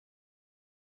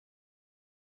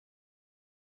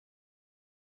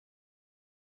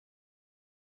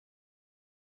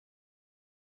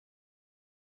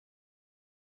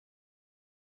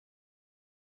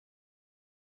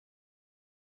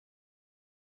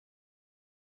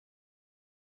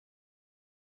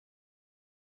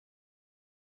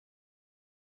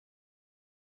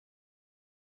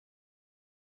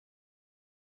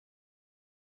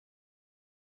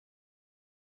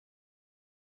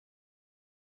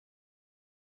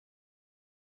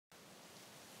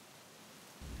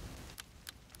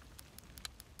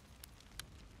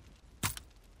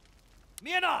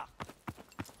Mir nach!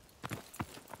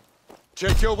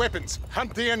 Check your weapons.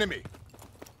 Hunt the enemy.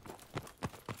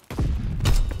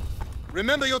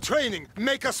 Remember your training.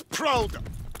 Make us proud.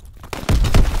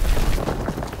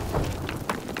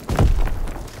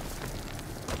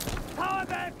 Power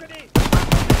balcony!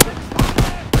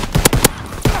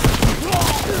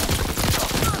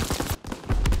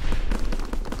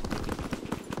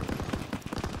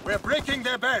 We're breaking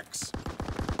their backs.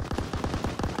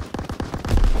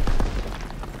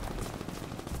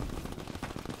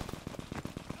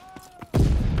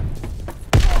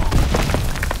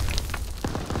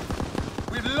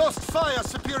 We've lost fire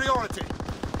superiority.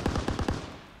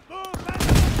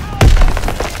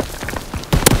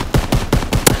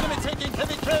 Enemy taking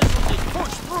heavy casualties.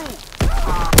 Push through.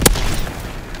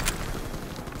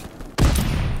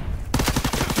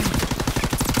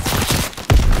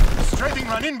 Strafing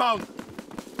run inbound.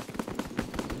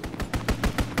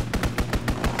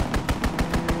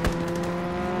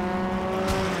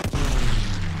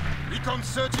 Recon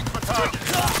searching for targets.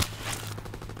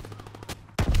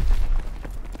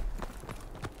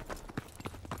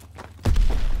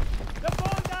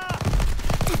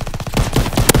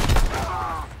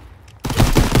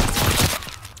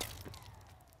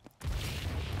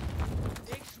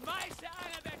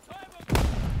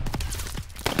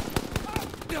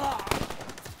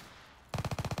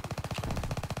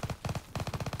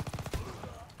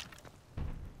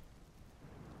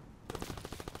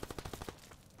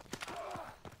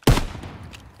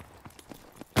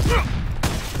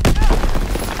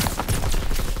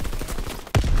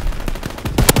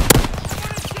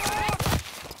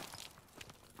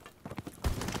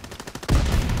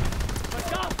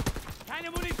 Keine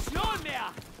Munition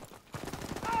mehr!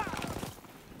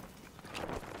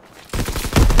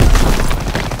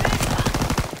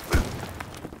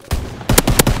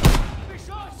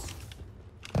 Beschuss!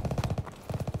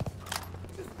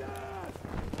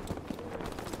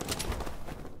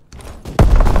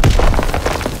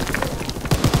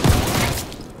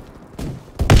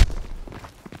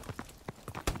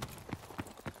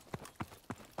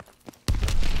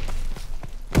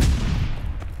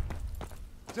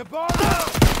 Gibraltar!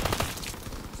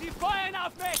 Sie feuern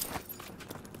auf mich!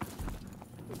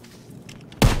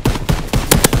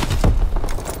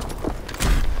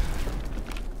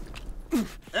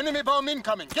 Enemy bomb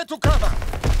incoming. Get to cover.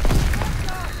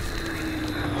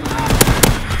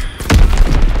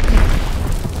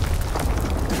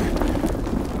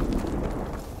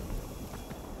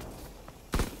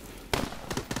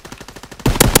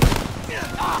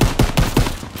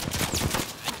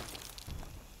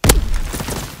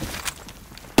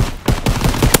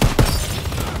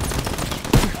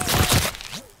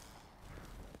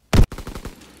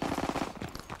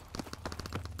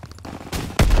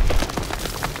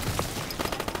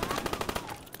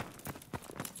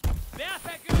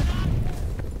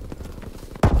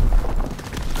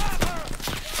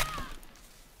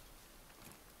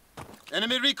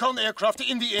 Enemy recon aircraft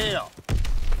in the air.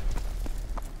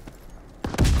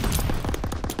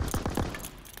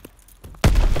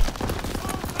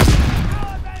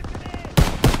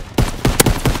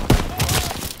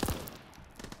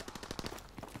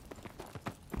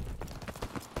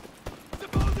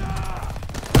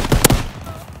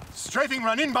 Strafing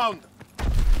run inbound.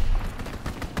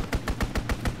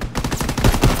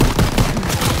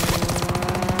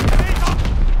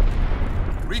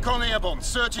 Recon airborne,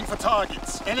 searching for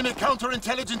targets. Enemy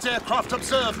counterintelligence aircraft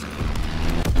observed.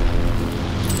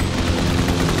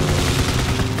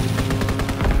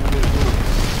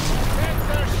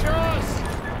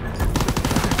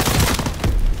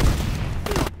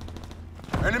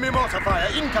 Enemy mortar fire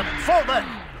incoming. Fall back.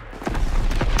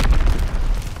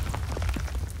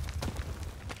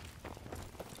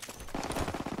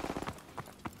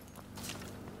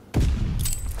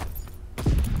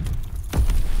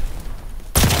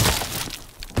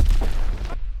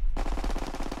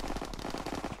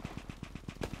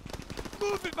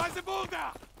 Move it, by the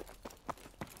boulder!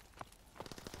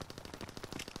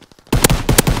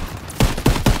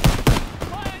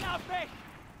 Feuern auf mich!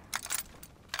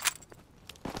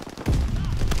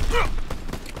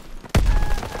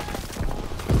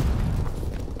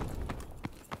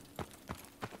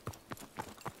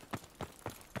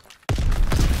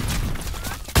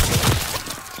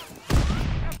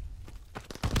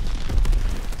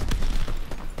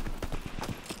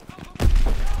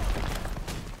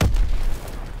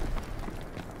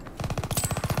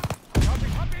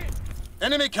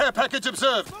 Enemy care package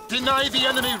observed. Deny the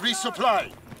enemy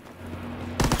resupply.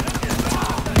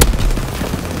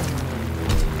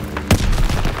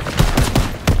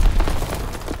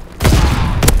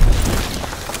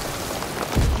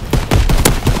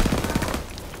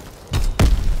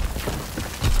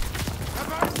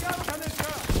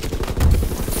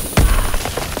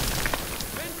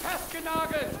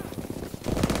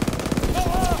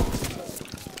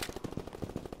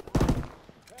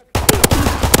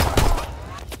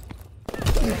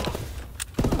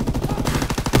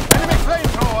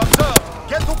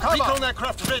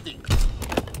 aircraft ready.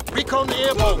 Recon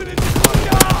airborne. Moving into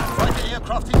bunker! Fighter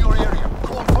aircraft in your area.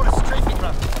 Call for a strafing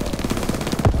run.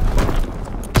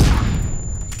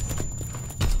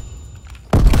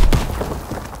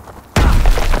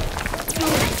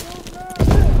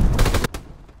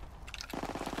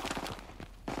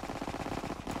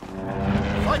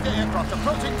 Fighter aircraft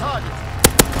approaching target.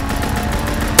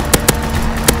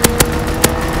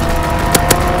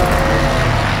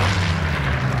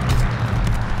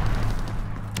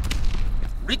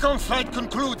 Recon flight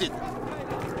concluded.